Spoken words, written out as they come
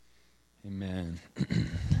Amen.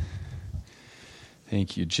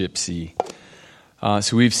 Thank you, Gypsy.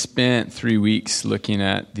 So we've spent 3 weeks looking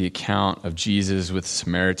at the account of Jesus with the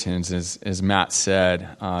Samaritans. As Matt said,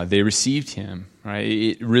 they received him. Right?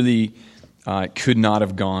 It really could not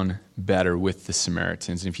have gone better with the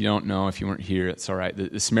Samaritans. And if you don't know, if you weren't here, it's all right.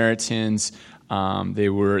 The Samaritans, they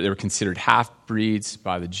were considered half-breeds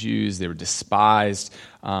by the Jews. They were despised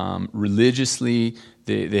religiously.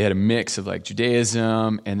 They had a mix of like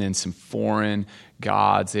Judaism and then some foreign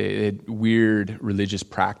gods. They had weird religious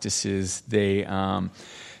practices. They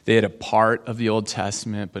had a part of the Old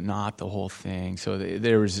Testament, but not the whole thing. So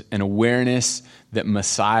there was an awareness that a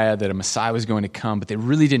Messiah was going to come, but they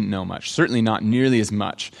really didn't know much. Certainly not nearly as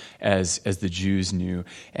much as the Jews knew.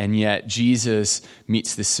 And yet Jesus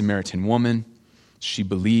meets this Samaritan woman. She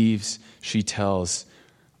believes. She tells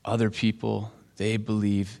other people. They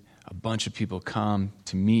believe. A bunch of people come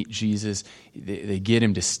to meet Jesus. They get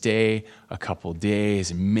him to stay a couple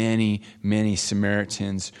days. And many, many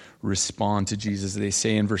Samaritans respond to Jesus. They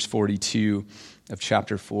say in verse 42 of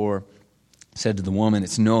chapter 4, said to the woman,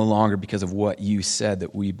 "It's no longer because of what you said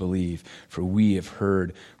that we believe, for we have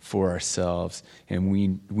heard for ourselves, and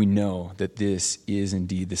we know that this is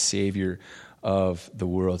indeed the Savior of the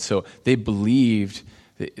world." So they believed.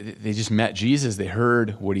 They just met Jesus. They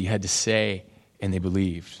heard what he had to say, and they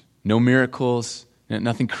believed. No miracles,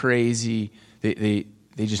 nothing crazy. They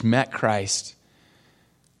just met Christ,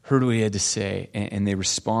 heard what he had to say, and they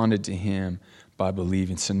responded to him by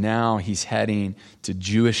believing. So now he's heading to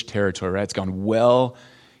Jewish territory, right? It's gone well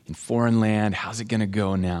in foreign land. How's it going to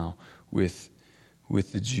go now with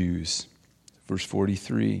the Jews? Verse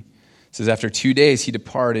 43 says, after 2 days he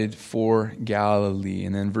departed for Galilee.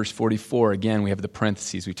 And then verse 44, again, we have the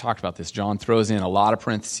parentheses. We talked about this. John throws in a lot of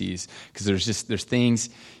parentheses because there's things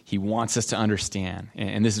he wants us to understand.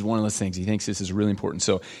 And this is one of those things. He thinks this is really important.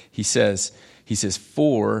 So he says,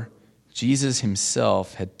 for Jesus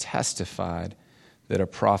himself had testified that a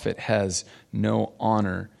prophet has no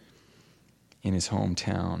honor in his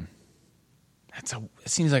hometown. It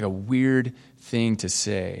seems like a weird thing to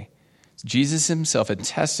say. Jesus himself had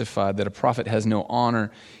testified that a prophet has no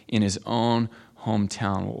honor in his own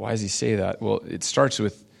hometown. Well, why does he say that? Well, it starts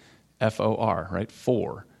with F-O-R, right?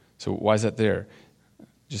 For. So why is that there?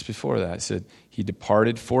 Just before that, it said he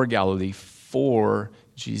departed for Galilee, for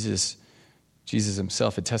Jesus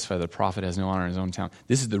himself had testified that a prophet has no honor in his own town.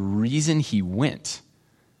 This is the reason he went,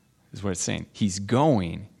 is what it's saying. He's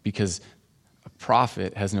going because a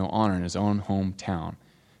prophet has no honor in his own hometown.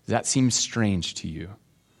 Does that seem strange to you?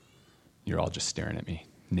 You're all just staring at me.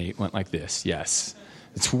 Nate went like this. Yes.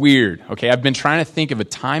 It's weird. Okay, I've been trying to think of a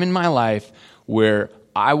time in my life where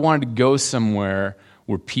I wanted to go somewhere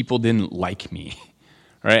where people didn't like me.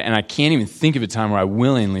 Right? And I can't even think of a time where I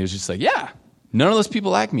willingly was just like, yeah, none of those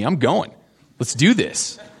people like me. I'm going. Let's do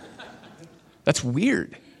this. That's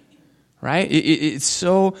weird. Right? It's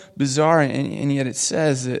so bizarre, and yet it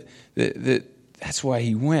says that's why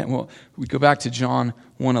he went. Well, we go back to John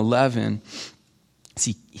 1:11.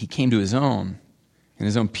 See, he came to his own, and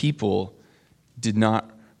his own people did not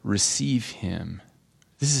receive him.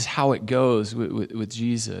 This is how it goes with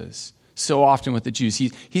Jesus. So often with the Jews,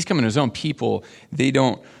 he's coming to his own people. They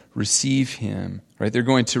don't receive him, right? They're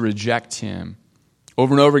going to reject him.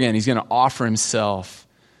 Over and over again, he's going to offer himself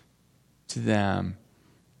to them,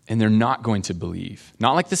 and they're not going to believe.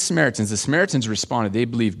 Not like the Samaritans. The Samaritans responded. They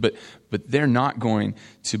believed, but they're not going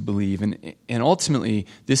to believe. And ultimately,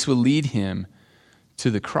 this will lead him to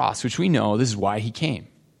the cross, which we know this is why he came.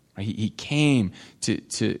 Right? He came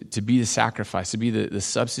to be the sacrifice, to be the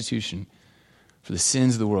substitution for the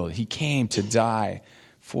sins of the world. He came to die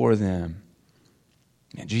for them.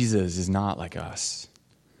 And Jesus is not like us.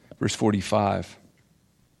 Verse 45.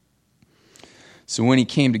 So when he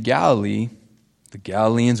came to Galilee, the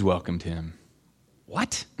Galileans welcomed him.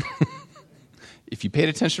 What? If you paid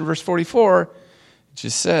attention to verse 44, it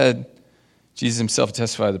just said, Jesus himself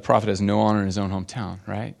testified the prophet has no honor in his own hometown,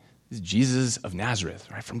 right? This is Jesus of Nazareth,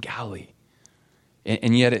 right, from Galilee.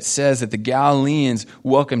 And yet it says that the Galileans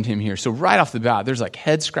welcomed him here. So right off the bat, there's like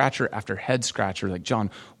head scratcher after head scratcher. Like,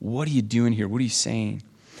 John, what are you doing here? What are you saying?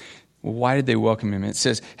 Well, why did they welcome him? It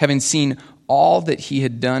says, having seen all that he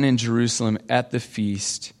had done in Jerusalem at the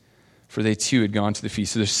feast, for they too had gone to the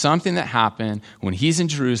feast. So there's something that happened when he's in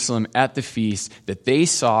Jerusalem at the feast that they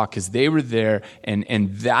saw because they were there,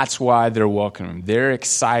 and that's why they're welcoming him. They're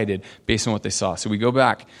excited based on what they saw. So we go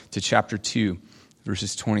back to chapter 2,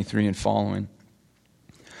 verses 23 and following.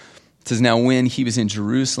 It says, now when he was in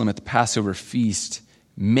Jerusalem at the Passover feast,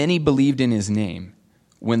 many believed in his name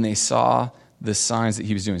when they saw the signs that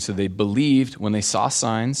he was doing. So they believed when they saw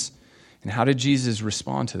signs, And how did Jesus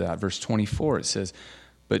respond to that? Verse 24, it says,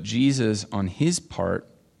 "But Jesus, on his part,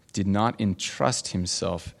 did not entrust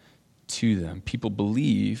himself to them." People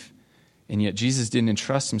believe, and yet Jesus didn't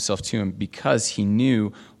entrust himself to him because he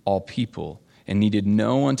knew all people and needed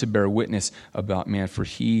no one to bear witness about man, for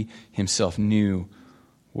he himself knew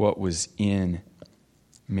what was in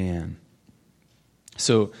man.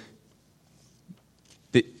 So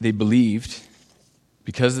they believed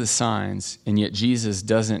because of the signs, and yet Jesus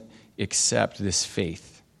doesn't accept this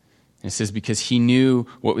faith. And it says because he knew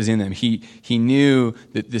what was in them. He knew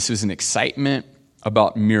that this was an excitement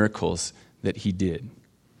about miracles that he did.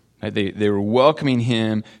 Right? They were welcoming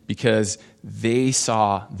him because they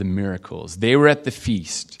saw the miracles. They were at the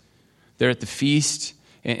feast. They're at the feast,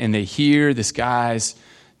 and they hear this guy's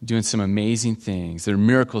doing some amazing things. There are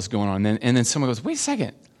miracles going on. And then someone goes, "Wait a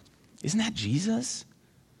second. Isn't that Jesus?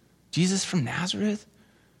 Jesus from Nazareth?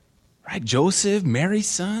 Right? Joseph, Mary's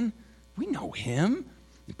son? We know him."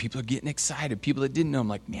 And people are getting excited. People that didn't know him,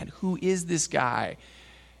 like, "Man, who is this guy?"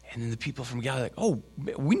 And then the people from Galilee are like, "Oh,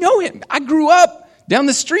 we know him. I grew up down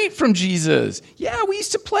the street from Jesus. Yeah, we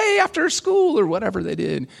used to play after school," or whatever they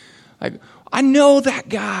did. Like, "I know that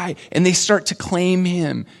guy." And they start to claim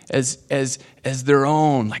him as their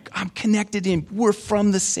own. Like, "I'm connected to him. We're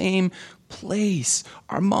from the same place.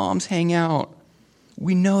 Our moms hang out.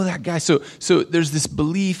 We know that guy." So there's this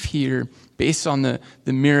belief here based on the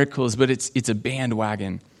miracles, but it's a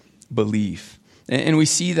bandwagon belief. And we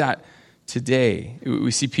see that today.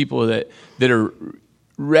 We see people that are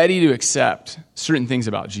ready to accept certain things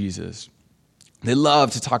about Jesus. They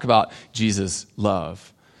love to talk about Jesus'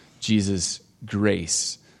 love, Jesus'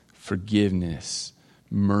 grace, forgiveness,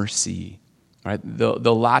 mercy. Right?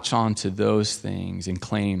 They'll latch on to those things and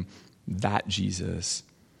claim that Jesus.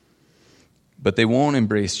 But they won't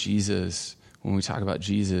embrace Jesus when we talk about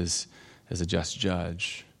Jesus as a just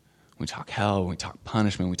judge. When we talk hell, when we talk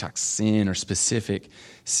punishment, when we talk sin or specific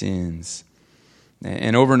sins.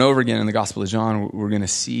 And over again in the Gospel of John, we're going to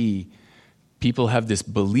see people have this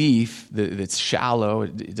belief that's shallow.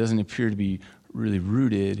 It doesn't appear to be really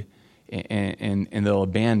rooted, and they'll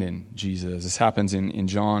abandon Jesus. This happens in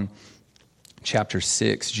John chapter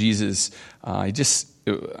 6. Jesus, I'm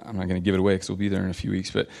not going to give it away because we'll be there in a few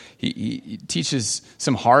weeks, but he teaches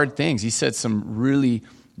some hard things. He said some really,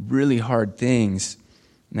 really hard things.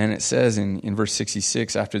 And then it says in verse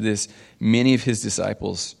 66, after this, many of his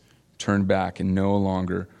disciples turned back and no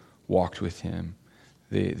longer walked with him.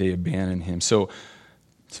 They abandoned him. So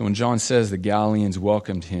when John says the Galileans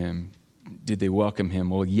welcomed him, did they welcome him?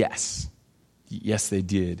 Well, yes. Yes, they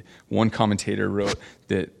did. One commentator wrote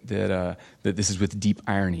that this is with deep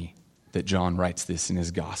irony that John writes this in his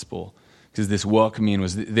gospel. Because this welcoming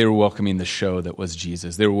they were welcoming the show that was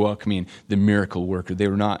Jesus. They were welcoming the miracle worker. They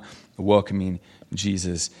were not welcoming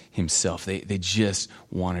Jesus himself. They just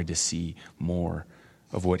wanted to see more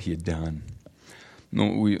of what he had done.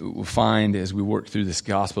 We will find as we work through this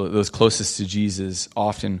gospel that those closest to Jesus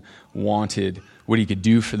often wanted what he could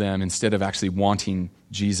do for them instead of actually wanting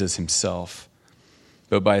Jesus himself.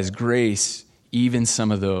 But by his grace, even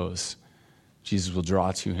some of those, Jesus will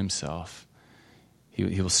draw to himself.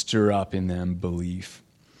 He will stir up in them belief.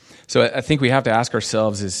 So I think we have to ask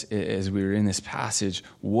ourselves as we're in this passage,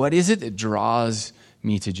 what is it that draws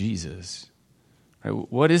me to Jesus? Right?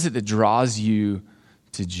 What is it that draws you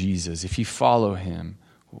to Jesus? If you follow him,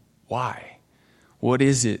 why? What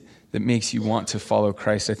is it that makes you want to follow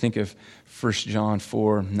Christ? I think of 1 John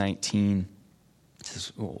 4:19. It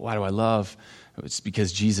says, why do I love? It's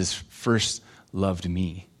because Jesus first loved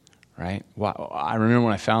me, right? I remember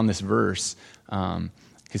when I found this verse,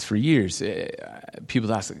 because for years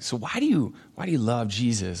people ask, so why do you love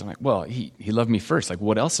Jesus? I'm like, well, he loved me first. Like,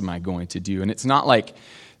 what else am I going to do? And it's not like,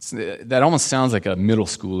 that almost sounds like a middle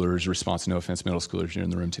schooler's response. No offense, middle schoolers, you're in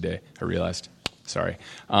the room today, I realized. Sorry.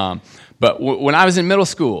 But when I was in middle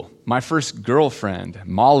school, my first girlfriend,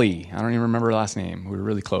 Molly, I don't even remember her last name. We were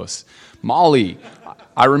really close. Molly,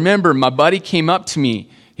 I remember my buddy came up to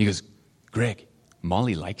me. He goes, Greg,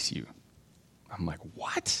 Molly likes you. I'm like,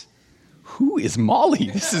 what? Who is Molly?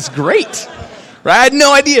 This is great. Right? I had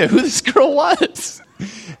no idea who this girl was.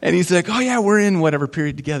 And he's like, oh yeah, we're in whatever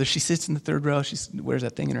period together. She sits in the third row. She wears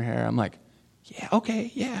that thing in her hair. I'm like, yeah,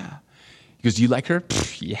 okay, yeah. He goes, do you like her?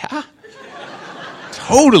 Yeah.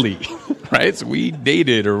 Totally. Right? So we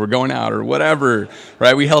dated or we're going out or whatever.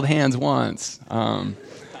 Right? We held hands once.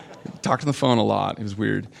 Talked on the phone a lot. It was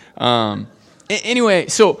weird. Anyway,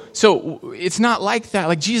 so it's not like that.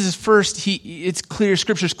 Like Jesus first, it's clear,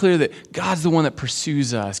 Scripture's clear that God's the one that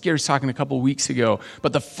pursues us. Gary was talking a couple of weeks ago,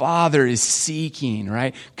 but the Father is seeking,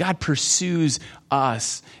 right? God pursues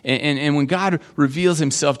us. And when God reveals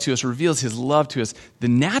himself to us, reveals his love to us, the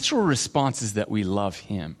natural response is that we love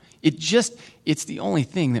him. It's the only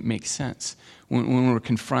thing that makes sense when we're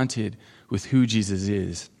confronted with who Jesus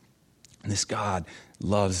is. And this God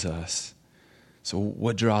loves us. So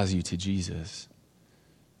what draws you to Jesus?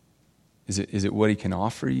 Is it what he can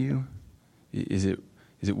offer you? Is it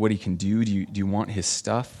what he can do? Do you want his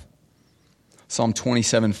stuff? Psalm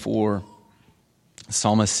 27:4, the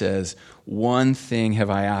psalmist says, "One thing have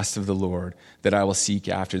I asked of the Lord that I will seek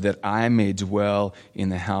after, that I may dwell in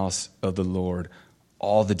the house of the Lord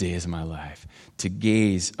all the days of my life, to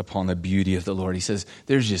gaze upon the beauty of the Lord." He says,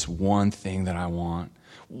 there's just one thing that I want.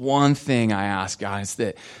 One thing I ask, God, is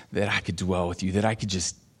that I could dwell with you, that I could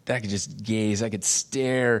just gaze, I could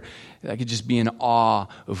stare, I could just be in awe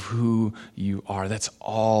of who you are. That's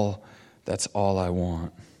all I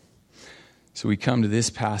want. So we come to this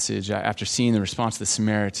passage after seeing the response of the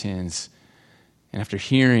Samaritans, and after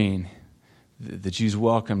hearing the Jews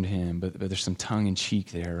welcomed him, but there's some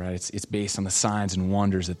tongue-in-cheek there, right? It's based on the signs and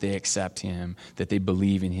wonders that they accept him, that they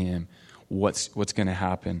believe in him. What's going to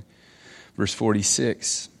happen? Verse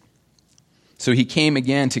 46. So he came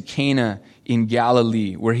again to Cana in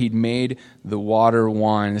Galilee, where he'd made the water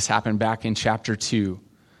wine. This happened back in chapter 2.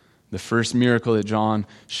 The first miracle that John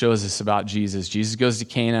shows us about Jesus. Jesus goes to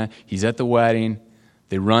Cana. He's at the wedding.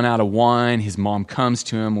 They run out of wine. His mom comes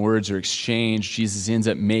to him. Words are exchanged. Jesus ends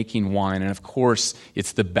up making wine. And of course,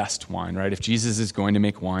 it's the best wine, right? If Jesus is going to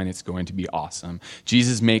make wine, it's going to be awesome.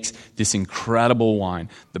 Jesus makes this incredible wine.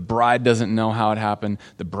 The bride doesn't know how it happened.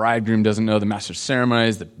 The bridegroom doesn't know. The master of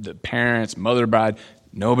ceremonies, the parents, mother bride,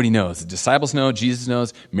 nobody knows. The disciples know. Jesus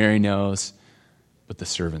knows. Mary knows. But the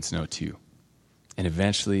servants know too. And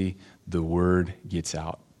eventually, the word gets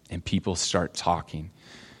out. And people start talking.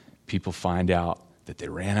 People find out that they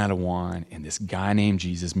ran out of wine, and this guy named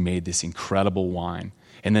Jesus made this incredible wine.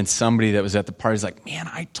 And then somebody that was at the party is like, man,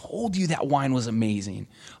 I told you that wine was amazing.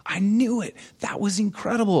 I knew it. That was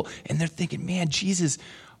incredible. And they're thinking, man, Jesus,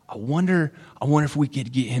 I wonder if we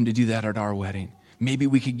could get him to do that at our wedding. Maybe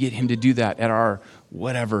we could get him to do that at our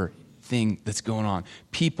whatever thing that's going on.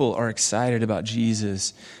 People are excited about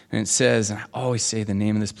Jesus. And it says, and I always say the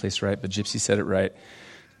name of this place right, but Gypsy said it right,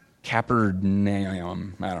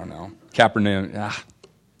 Capernaum. I don't know. Capernaum.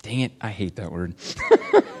 Dang it. I hate that word.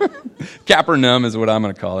 Capernaum is what I'm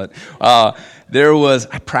going to call it.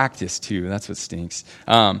 I practiced too. That's what stinks.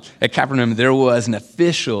 At Capernaum, there was an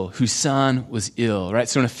official whose son was ill, right?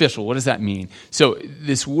 So an official, what does that mean? So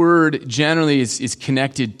this word generally is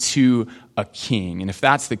connected to a king. And if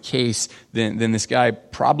that's the case, then this guy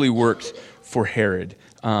probably worked for Herod.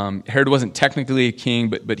 Herod wasn't technically a king,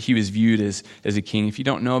 but he was viewed as a king. If you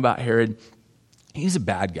don't know about Herod, he was a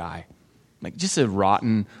bad guy, like just a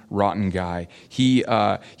rotten guy. He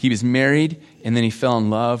was married, and then he fell in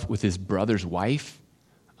love with his brother's wife,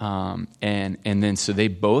 and then so they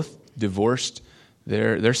both divorced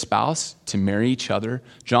their spouse to marry each other.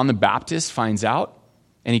 John the Baptist finds out,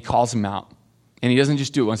 and he calls him out. And he doesn't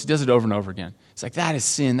just do it once, he does it over and over again. It's like, that is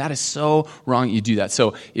sin. That is so wrong that you do that.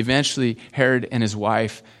 So eventually, Herod and his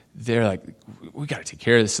wife, they're like, we got to take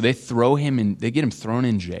care of this. So they throw him in, they get him thrown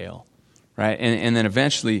in jail, right? And then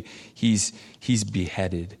eventually, he's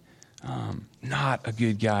beheaded. Not a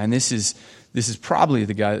good guy. And this is probably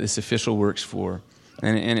the guy that this official works for.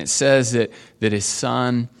 And it says that his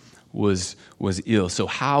son was ill. So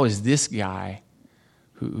how is this guy,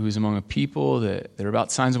 who's among a people that are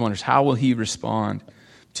about signs and wonders, how will he respond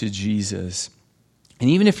to Jesus?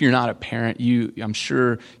 And even if you're not a parent, you, I'm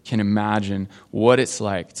sure, can imagine what it's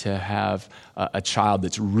like to have a child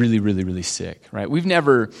that's really, really, really sick, right?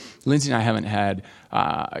 Lindsay and I haven't had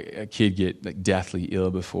a kid get like deathly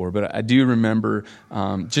ill before, but I do remember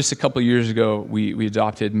just a couple years ago, we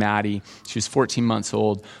adopted Maddie. She was 14 months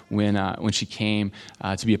old when she came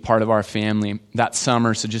to be a part of our family. That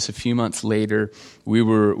summer, so just a few months later, we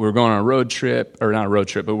were going on a road trip, or not a road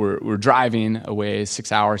trip, but we're driving away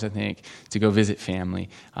 6 hours, I think, to go visit family,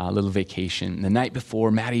 a little vacation. The night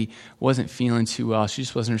before, Maddie wasn't feeling too well. She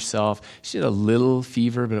just wasn't herself. She had a little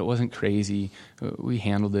fever, but it wasn't crazy. We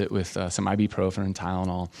handled it with some ibuprofen and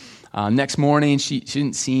Tylenol. Next morning, she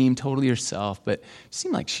didn't seem totally herself, but it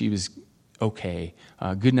seemed like she was okay,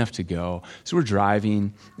 good enough to go. So we're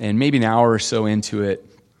driving, and maybe an hour or so into it,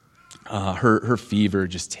 her fever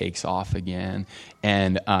just takes off again,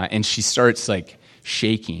 and she starts like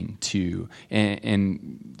shaking too.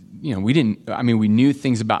 And you know, we knew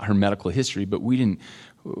things about her medical history, but we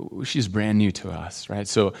she's brand new to us, right?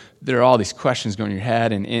 So there are all these questions going in your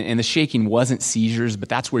head, and the shaking wasn't seizures, but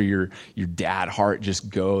that's where your dad heart just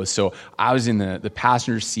goes. So I was in the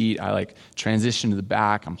passenger seat. I transitioned to the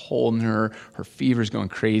back. I'm holding her. Her fever's going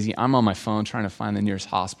crazy. I'm on my phone trying to find the nearest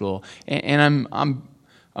hospital, and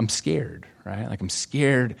I'm scared, right? I'm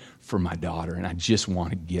scared for my daughter, and I just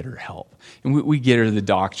want to get her help. And we get her to the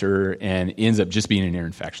doctor, and it ends up just being an ear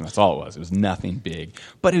infection. That's all it was. It was nothing big.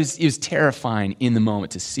 But it was terrifying in the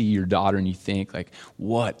moment to see your daughter, and you think,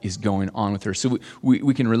 what is going on with her? So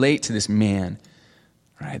we can relate to this man,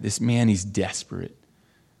 right? This man, he's desperate.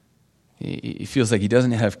 He feels like he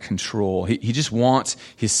doesn't have control. He just wants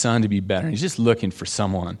his son to be better. He's just looking for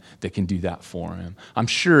someone that can do that for him. I'm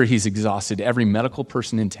sure he's exhausted every medical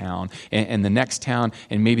person in town and the next town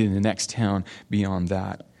and maybe the next town beyond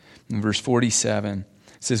that. In verse 47,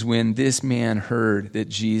 it says, when this man heard that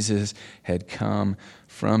Jesus had come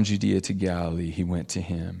from Judea to Galilee, he went to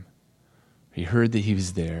him. He heard that he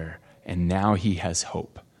was there, and now he has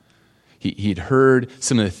hope. He'd heard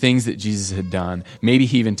some of the things that Jesus had done. Maybe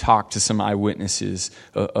he even talked to some eyewitnesses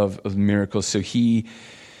of miracles. So he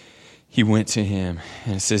went to him,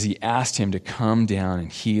 and it says he asked him to come down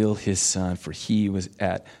and heal his son, for he was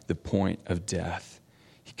at the point of death.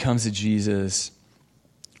 He comes to Jesus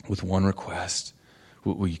with one request.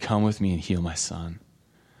 Will you come with me and heal my son?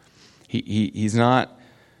 He's not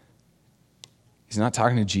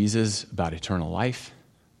talking to Jesus about eternal life.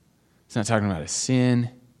 He's not talking about his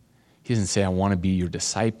sin. He doesn't say, I want to be your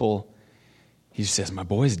disciple. He just says, my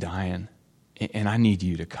boy's dying, and I need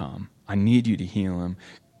you to come. I need you to heal him,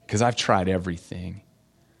 because I've tried everything.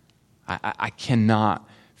 I cannot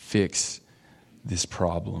fix this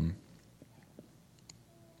problem.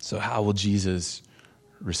 So how will Jesus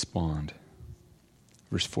respond?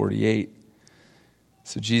 Verse 48.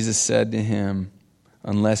 So Jesus said to him,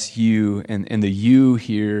 unless you, and the you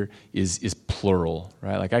here is plural,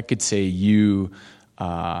 right? I could say you.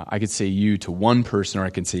 I could say you to one person, or I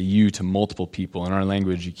could say you to multiple people. In our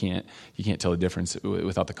language, you can't tell the difference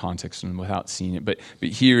without the context and without seeing it. But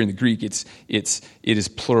here in the Greek, it is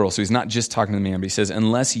plural. So he's not just talking to the man, but he says,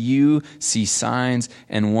 unless you see signs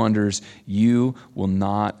and wonders, you will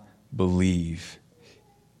not believe.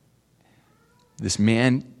 This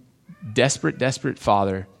man, desperate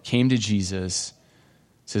father, came to Jesus,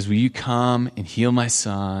 says, will you come and heal my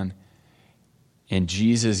son? And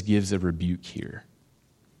Jesus gives a rebuke here.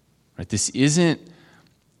 Right?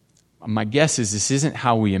 My guess is this isn't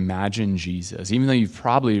how we imagine Jesus. Even though you've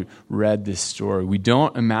probably read this story, we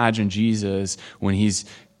don't imagine Jesus when he's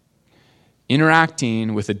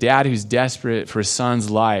interacting with a dad who's desperate for his son's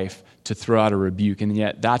life to throw out a rebuke. And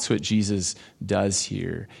yet that's what Jesus does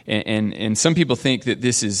here. And some people think that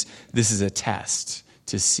this is a test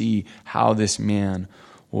to see how this man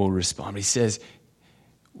will respond. But he says,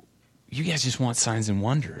 you guys just want signs and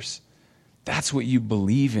wonders. That's what you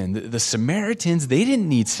believe in. The Samaritans, they didn't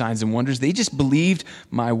need signs and wonders. They just believed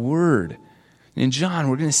my word. And in John,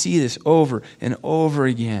 we're going to see this over and over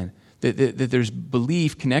again, that there's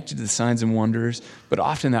belief connected to the signs and wonders, but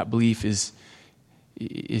often that belief is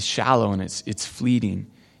shallow and it's fleeting.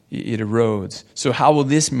 It erodes. So how will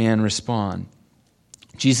this man respond?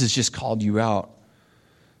 Jesus just called you out.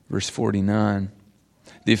 Verse 49.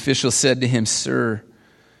 The official said to him, sir,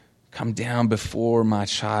 come down before my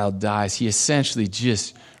child dies. He essentially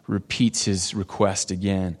just repeats his request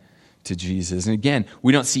again to Jesus. And again,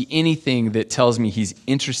 we don't see anything that tells me he's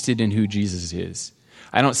interested in who Jesus is.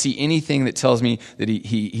 I don't see anything that tells me that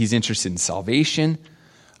he's interested in salvation.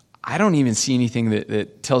 I don't even see anything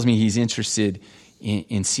that tells me he's interested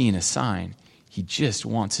in seeing a sign. He just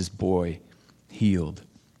wants his boy healed.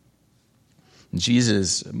 And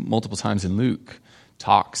Jesus, multiple times in Luke,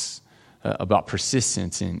 talks about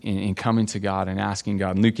persistence in coming to God and asking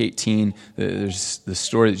God. In Luke 18, there's the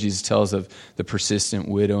story that Jesus tells of the persistent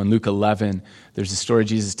widow. In Luke 11, there's a story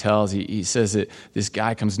Jesus tells. He says that this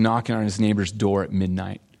guy comes knocking on his neighbor's door at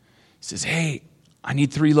midnight. He says, hey, I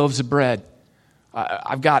need 3 loaves of bread.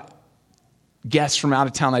 I've got guests from out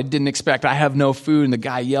of town I didn't expect. I have no food. And the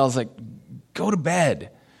guy yells, go to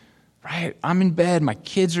bed. Right? I'm in bed. My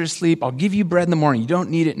kids are asleep. I'll give you bread in the morning. You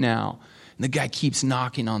don't need it now. And the guy keeps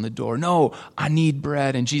knocking on the door. No, I need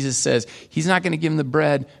bread. And Jesus says he's not going to give him the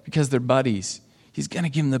bread because they're buddies. He's going to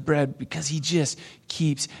give him the bread because he just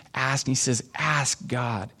keeps asking. He says, ask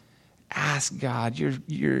God. Ask God.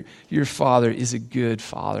 Your father is a good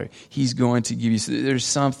father. He's going to give you. So there's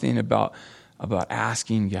something about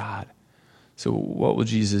asking God. So what will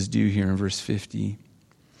Jesus do here in verse 50?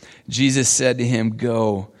 Jesus said to him,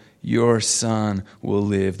 go, your son will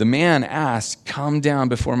live. The man asked, come down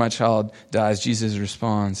before my child dies. Jesus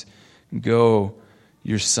responds, go,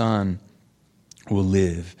 your son will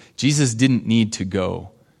live. Jesus didn't need to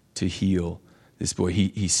go to heal this boy.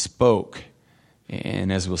 He spoke,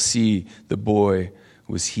 and as we'll see, the boy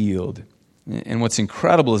was healed. And what's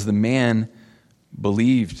incredible is the man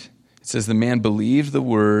believed. It says the man believed the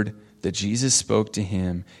word that Jesus spoke to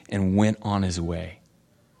him and went on his way.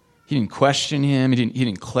 He didn't question him. He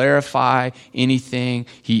didn't clarify anything.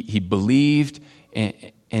 He believed,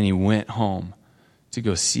 and he went home to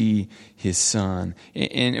go see his son.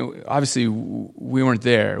 And obviously, we weren't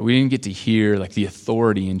there. We didn't get to hear like the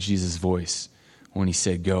authority in Jesus' voice when he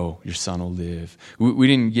said, "Go, your son will live." We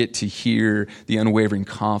didn't get to hear the unwavering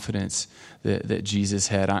confidence that Jesus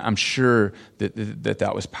had. I'm sure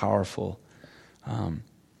that was powerful.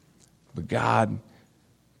 But God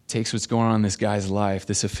takes what's going on in this guy's life,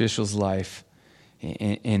 this official's life,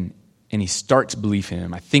 and he starts to believe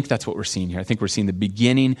him. I think that's what we're seeing here. I think we're seeing the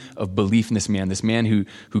beginning of belief in this man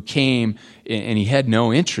who came and he had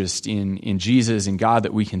no interest in Jesus and God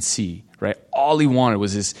that we can see, right? All he wanted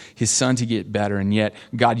was his son to get better, and yet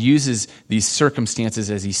God uses these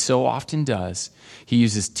circumstances, as he so often does. He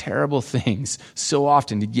uses terrible things so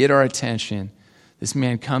often to get our attention. This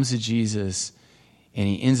man comes to Jesus, and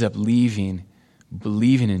he ends up believing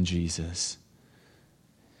in Jesus.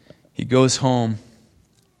 He goes home.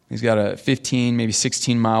 He's got a 15, maybe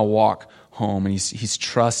 16-mile walk home, and he's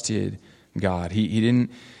trusted God. He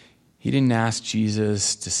didn't ask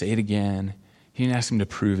Jesus to say it again. He didn't ask him to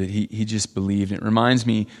prove it. He just believed. It reminds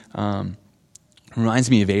me of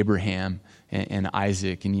Abraham and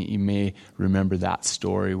Isaac, and you may remember that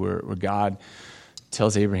story where God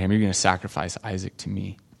tells Abraham, "You're going to sacrifice Isaac to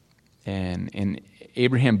me," and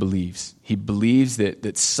Abraham believes. He believes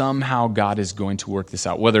that somehow God is going to work this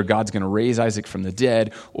out. Whether God's going to raise Isaac from the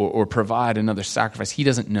dead or provide another sacrifice, he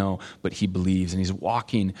doesn't know, but he believes. And he's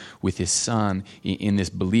walking with his son in this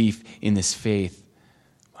belief, in this faith.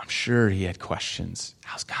 I'm sure he had questions.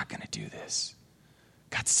 How's God going to do this?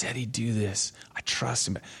 God said he'd do this. I trust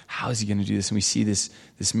him, but how is he going to do this? And we see this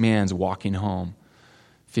man's walking home.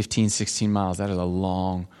 15, 16 miles. That is a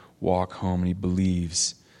long walk home, and he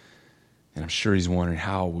believes. And I'm sure he's wondering,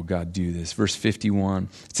 how will God do this? Verse 51,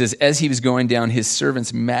 it says, as he was going down, his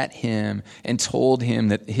servants met him and told him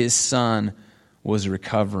that his son was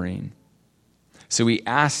recovering. So he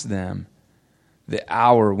asked them the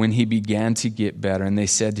hour when he began to get better, and they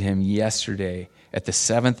said to him, yesterday at the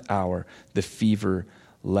 7th hour, the fever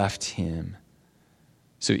left him.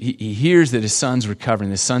 So he hears that his son's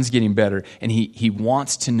recovering, his son's getting better, and he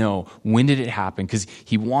wants to know, when did it happen? Because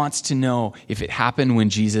he wants to know if it happened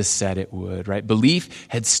when Jesus said it would, right? Belief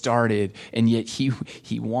had started, and yet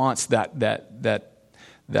he wants that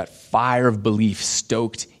fire of belief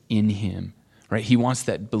stoked in him, right? He wants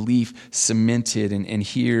that belief cemented, and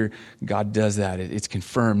here God does that. It's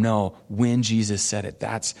confirmed. No, when Jesus said it,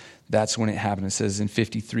 that's when it happened. It says in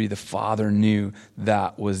 53, the Father knew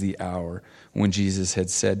that was the hour when Jesus had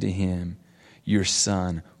said to him, your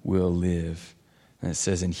son will live. And it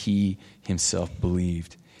says, and he himself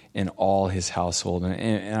believed, and all his household.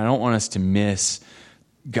 And I don't want us to miss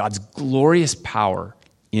God's glorious power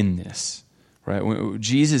in this, right? When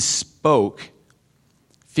Jesus spoke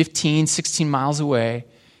 15, 16 miles away,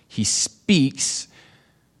 he speaks.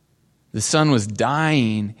 The son was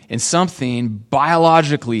dying, and something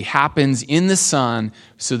biologically happens in the son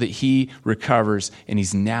so that he recovers, and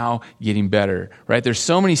he's now getting better, right? There's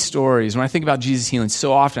so many stories. When I think about Jesus healing,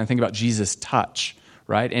 so often I think about Jesus' touch,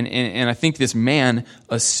 right? And I think this man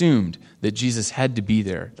assumed that Jesus had to be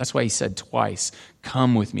there. That's why he said twice,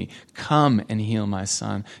 come with me, come and heal my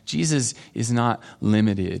son. Jesus is not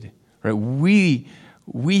limited, right? We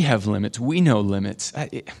have limits. We know limits.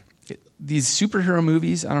 These superhero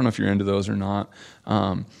movies, I don't know if you're into those or not,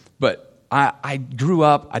 but I grew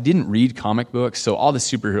up, I didn't read comic books, so all the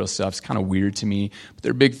superhero stuff's kind of weird to me, but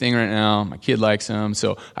they're a big thing right now. My kid likes them,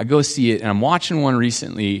 so I go see it, and I'm watching one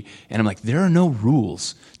recently, and I'm like, there are no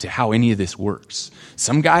rules to how any of this works.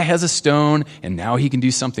 Some guy has a stone, and now he can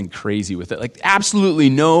do something crazy with it. Like,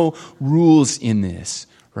 absolutely no rules in this,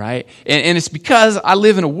 right? And it's because I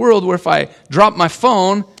live in a world where if I drop my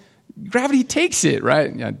phone, gravity takes it, right?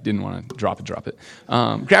 I didn't want to drop it.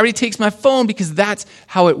 Gravity takes my phone because that's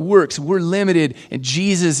how it works. We're limited, and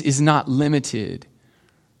Jesus is not limited,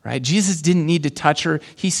 right? Jesus didn't need to touch her.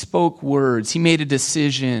 He spoke words. He made a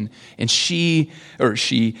decision, and he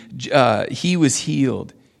was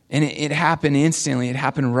healed. And it happened instantly. It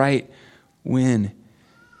happened right when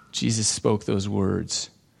Jesus spoke those words.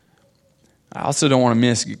 I also don't want to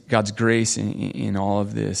miss God's grace in all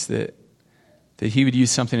of this, that he would use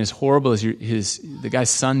something as horrible as the guy's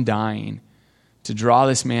son dying to draw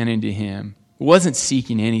this man into him wasn't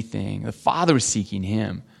seeking anything. The Father was seeking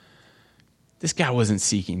him. This guy wasn't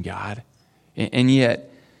seeking God. And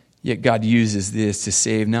yet God uses this to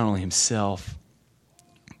save not only himself,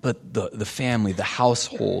 but the family, the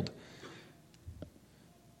household.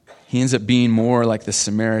 He ends up being more like the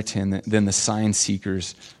Samaritan than the sign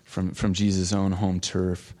seekers from Jesus' own home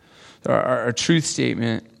turf. Our truth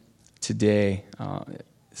statement today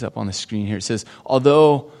is up on the screen here. It says,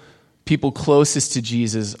 although people closest to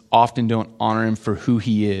Jesus often don't honor him for who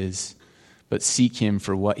he is, but seek him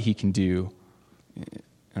for what he can do.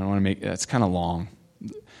 I want to make that's kind of long.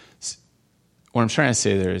 What I'm trying to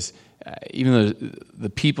say there is, even though the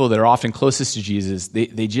people that are often closest to Jesus,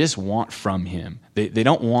 they just want from him. They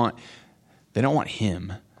don't want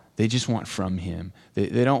him. They just want from him.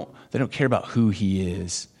 They don't care about who he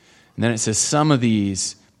is. And then it says some of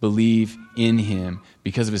these believe in him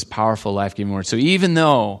because of his powerful life-giving word. So even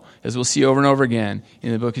though, as we'll see over and over again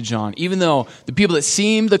in the book of John, even though the people that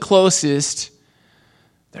seem the closest,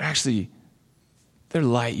 they're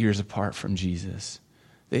light years apart from Jesus.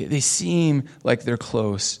 They seem like they're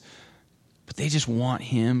close, but they just want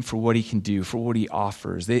him for what he can do, for what he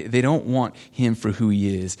offers. They don't want him for who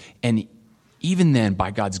he is. And even then,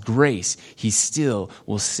 by God's grace, he still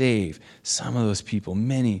will save some of those people.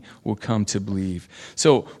 Many will come to believe.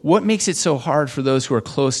 So what makes it so hard for those who are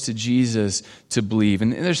close to Jesus to believe?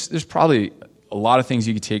 And there's probably a lot of things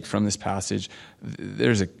you could take from this passage.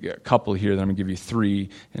 There's a couple here that I'm going to give you three,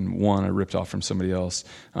 and one I ripped off from somebody else.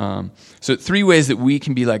 So 3 ways that we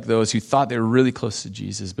can be like those who thought they were really close to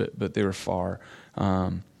Jesus, but they were far.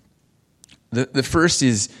 The first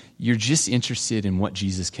is you're just interested in what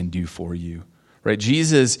Jesus can do for you. Right?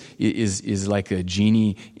 Jesus is like a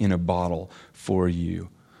genie in a bottle for you.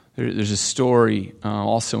 There's a story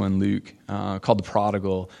also in Luke called the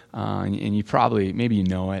prodigal, and you probably, maybe you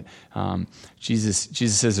know it. Jesus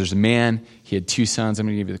says there's a man, he had 2 sons. I'm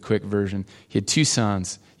going to give you the quick version. He had 2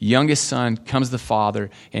 sons. The youngest son comes to the father,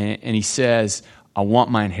 and he says, I want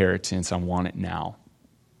my inheritance. I want it now.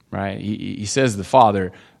 Right? He says to the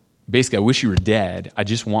father, basically, I wish you were dead. I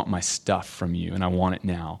just want my stuff from you, and I want it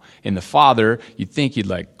now. And the father, you'd think he'd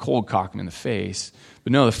like cold cock him in the face.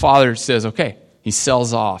 But no, the father says, okay. He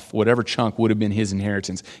sells off whatever chunk would have been his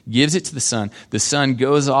inheritance, gives it to the son. The son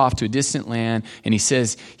goes off to a distant land, and he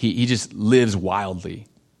says he just lives wildly.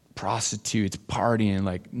 Prostitutes, partying,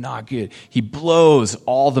 like not good. He blows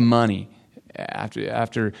all the money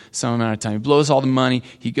after some amount of time. He blows all the money.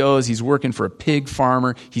 He goes, he's working for a pig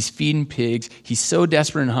farmer. He's feeding pigs. He's so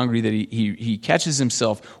desperate and hungry that he catches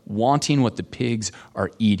himself wanting what the pigs are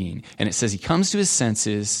eating. And it says he comes to his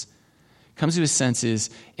senses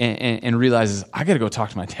and realizes, I got to go talk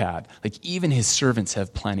to my dad. Like even his servants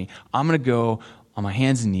have plenty. I'm going to go on my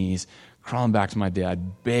hands and knees, crawling back to my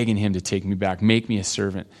dad, begging him to take me back, make me a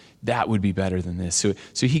servant. That would be better than this.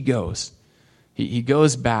 So he goes. He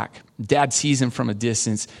goes back. Dad sees him from a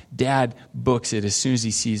distance. Dad books it as soon as he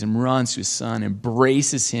sees him, runs to his son,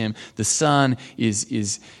 embraces him. The son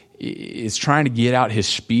is trying to get out his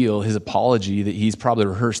spiel, his apology that he's probably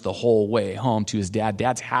rehearsed the whole way home to his dad.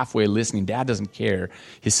 Dad's halfway listening. Dad doesn't care.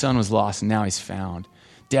 His son was lost, and now he's found.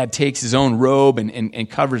 Dad takes his own robe and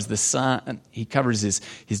covers the son. He covers his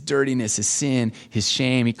dirtiness, his sin, his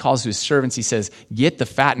shame. He calls to his servants. He says, get the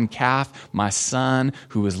fattened calf. My son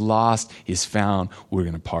who was lost is found. We're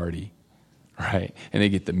going to party. Right? And they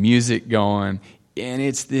get the music going. And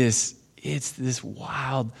it's this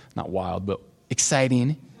wild, not wild, but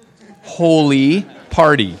exciting, holy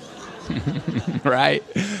party. Right?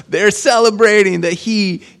 They're celebrating that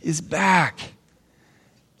he is back.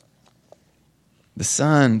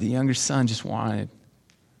 The younger son just wanted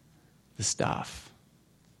the stuff.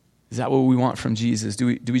 Is that what we want from Jesus? Do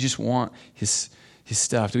we just want his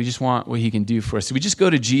stuff? Do we just want what he can do for us? Do we just go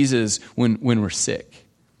to Jesus when we're sick?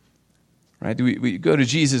 Right? Do we go to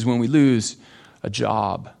Jesus when we lose a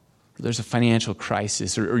job, or there's a financial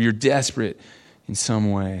crisis, or you're desperate in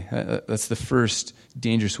some way? That's the first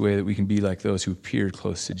dangerous way that we can be like those who appeared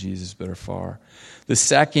close to Jesus but are far. The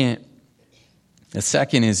second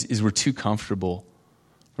is we're too comfortable.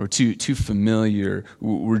 We're too familiar.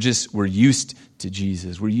 We're used to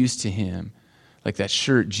Jesus. We're used to him. Like that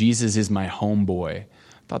shirt, Jesus is my homeboy. I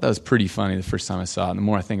thought that was pretty funny the first time I saw it. And the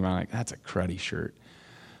more I think about it, I'm like, that's a cruddy shirt.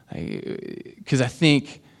 Because I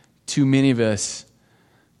think too many of us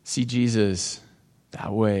see Jesus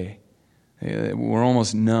that way. We're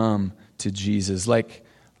almost numb to Jesus. Like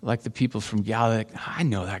the people from Galilee, I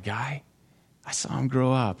know that guy. I saw him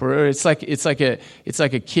grow up. Or it's like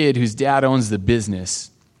a kid whose dad owns the business,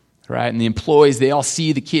 right? And the employees, they all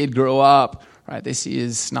see the kid grow up, right? They see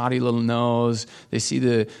his snotty little nose. They see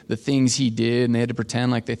the things he did, and they had to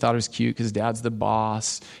pretend like they thought it was cute because dad's the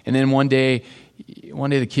boss. And then one day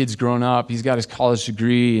the kid's grown up. He's got his college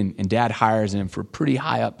degree, and dad hires him for a pretty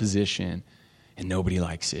high up position, and nobody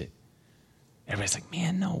likes it. Everybody's like,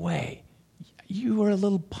 man, no way. You were a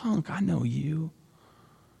little punk. I know you.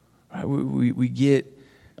 Right? We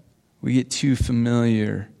get too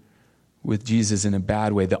familiar with Jesus in a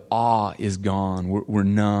bad way. The awe is gone. We're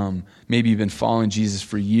numb. Maybe you've been following Jesus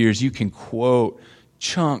for years. You can quote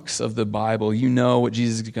chunks of the Bible. You know what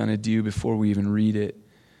Jesus is going to do before we even read it.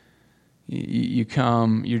 You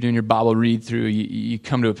come, you're doing your Bible read through. You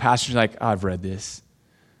come to a pastor, you're like, oh, I've read this.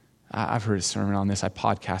 I've heard a sermon on this. I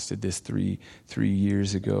podcasted this three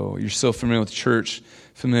years ago. You're so familiar with church,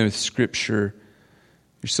 familiar with Scripture.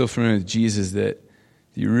 You're so familiar with Jesus that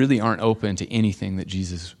you really aren't open to anything that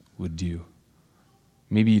Jesus would do.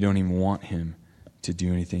 Maybe you don't even want him to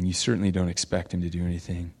do anything. You certainly don't expect him to do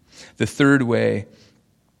anything. The third way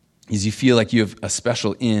is you feel like you have a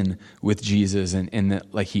special in with Jesus and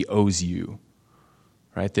that like he owes you,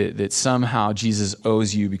 right? That somehow Jesus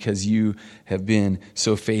owes you because you have been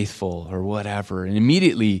so faithful or whatever. And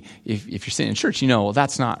immediately, if you're sitting in church, you know, well,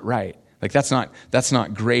 that's not right. Like that's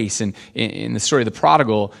not grace. And in the story of the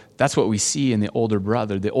prodigal, that's what we see in the older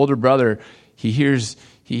brother. The older brother, he hears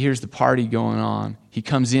the party going on. He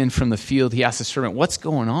comes in from the field. He asks the servant, what's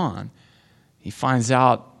going on? He finds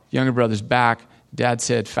out younger brother's back. Dad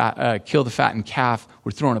said, kill the fattened calf.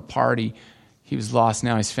 We're throwing a party. He was lost.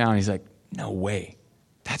 Now he's found. He's like, no way.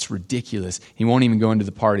 That's ridiculous. He won't even go into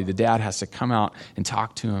the party. The dad has to come out and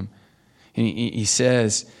talk to him. And he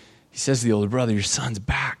says to the older brother, your son's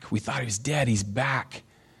back. We thought he was dead. He's back.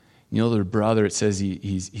 And the older brother, it says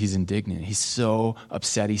he's indignant. He's so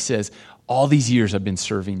upset. He says, all these years I've been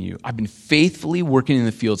serving you. I've been faithfully working in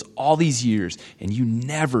the fields all these years, and you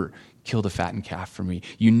never killed a fattened calf for me.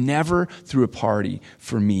 You never threw a party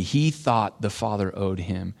for me. He thought the father owed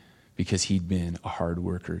him because he'd been a hard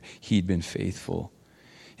worker. He'd been faithful.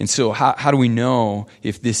 And so how do we know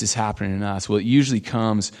if this is happening in us? Well, it usually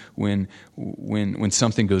comes when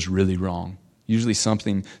something goes really wrong. Usually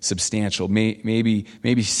something substantial.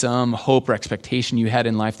 Maybe some hope or expectation you had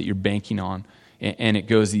in life that you're banking on, and it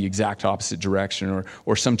goes the exact opposite direction,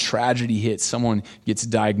 or some tragedy hits, someone gets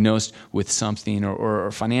diagnosed with something, or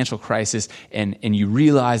a financial crisis, and you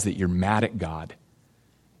realize that you're mad at God.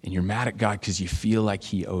 And you're mad at God because you feel like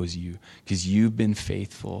he owes you, because you've been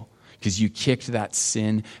faithful, because you kicked that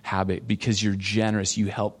sin habit, because you're generous, you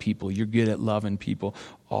help people, you're good at loving people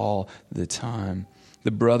all the time. The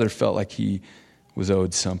brother felt like he was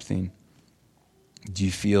owed something. Do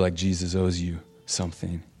you feel like Jesus owes you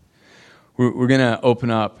something? We're going to open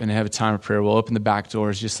up and have a time of prayer. We'll open the back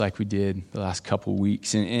doors just like we did the last couple of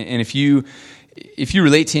weeks. And if you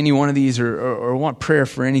relate to any one of these or want prayer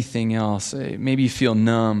for anything else, maybe you feel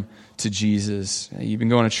numb to Jesus. You've been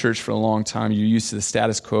going to church for a long time. You're used to the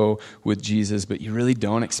status quo with Jesus, but you really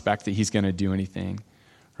don't expect that he's going to do anything,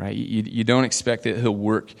 right? You don't expect that he'll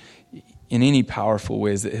work in any powerful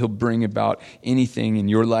ways, that he'll bring about anything in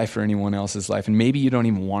your life or anyone else's life. And maybe you don't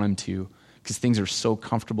even want him to, because things are so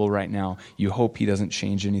comfortable right now. You hope he doesn't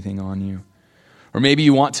change anything on you. Or maybe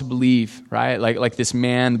you want to believe, right? Like this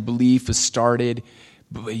man, belief has started,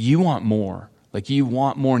 but you want more. Like you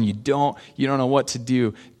want more and you don't know what to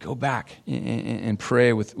do. Go back and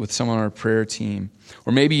pray with someone on our prayer team.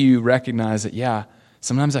 Or maybe you recognize that, yeah,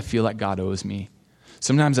 sometimes I feel like God owes me.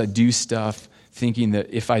 Sometimes I do stuff thinking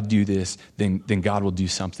that if I do this, then God will do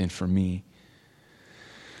something for me.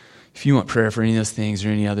 If you want prayer for any of those things or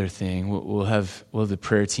any other thing, we'll have the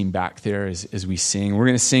prayer team back there as we sing. We're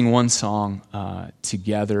going to sing one song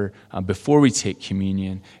together before we take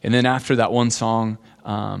communion. And then after that one song,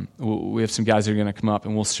 we have some guys that are going to come up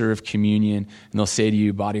and we'll serve communion. And they'll say to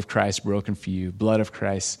you, body of Christ broken for you, blood of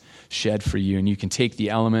Christ shed for you. And you can take the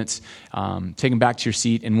elements, take them back to your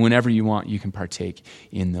seat, and whenever you want, you can partake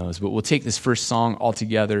in those. But we'll take this first song all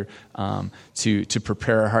together to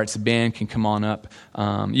prepare our hearts. The band can come on up.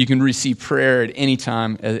 You can receive prayer at any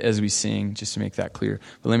time as we sing, just to make that clear.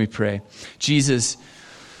 But let me pray. Jesus,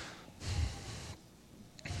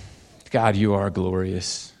 God, you are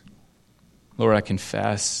glorious. Lord, I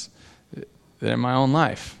confess that in my own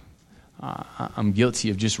life, I'm guilty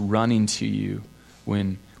of just running to you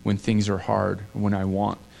when things are hard, when I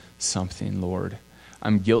want something, Lord.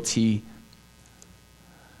 I'm guilty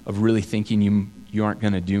of really thinking you aren't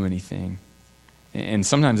going to do anything. And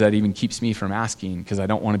sometimes that even keeps me from asking because I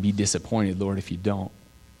don't want to be disappointed, Lord, if you don't.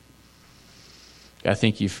 I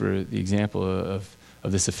thank you for the example of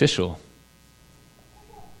this official.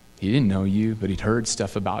 He didn't know you, but he'd heard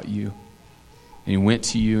stuff about you. And he went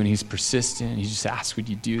to you, and he's persistent. He just asked, would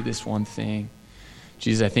you do this one thing?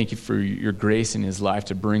 Jesus, I thank you for your grace in his life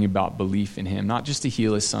to bring about belief in him, not just to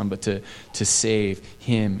heal his son, but to save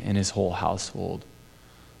him and his whole household.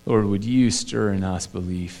 Lord, would you stir in us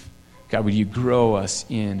belief? God, would you grow us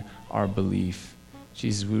in our belief?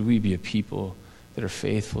 Jesus, would we be a people that are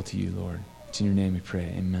faithful to you, Lord? It's in your name we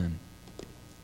pray. Amen.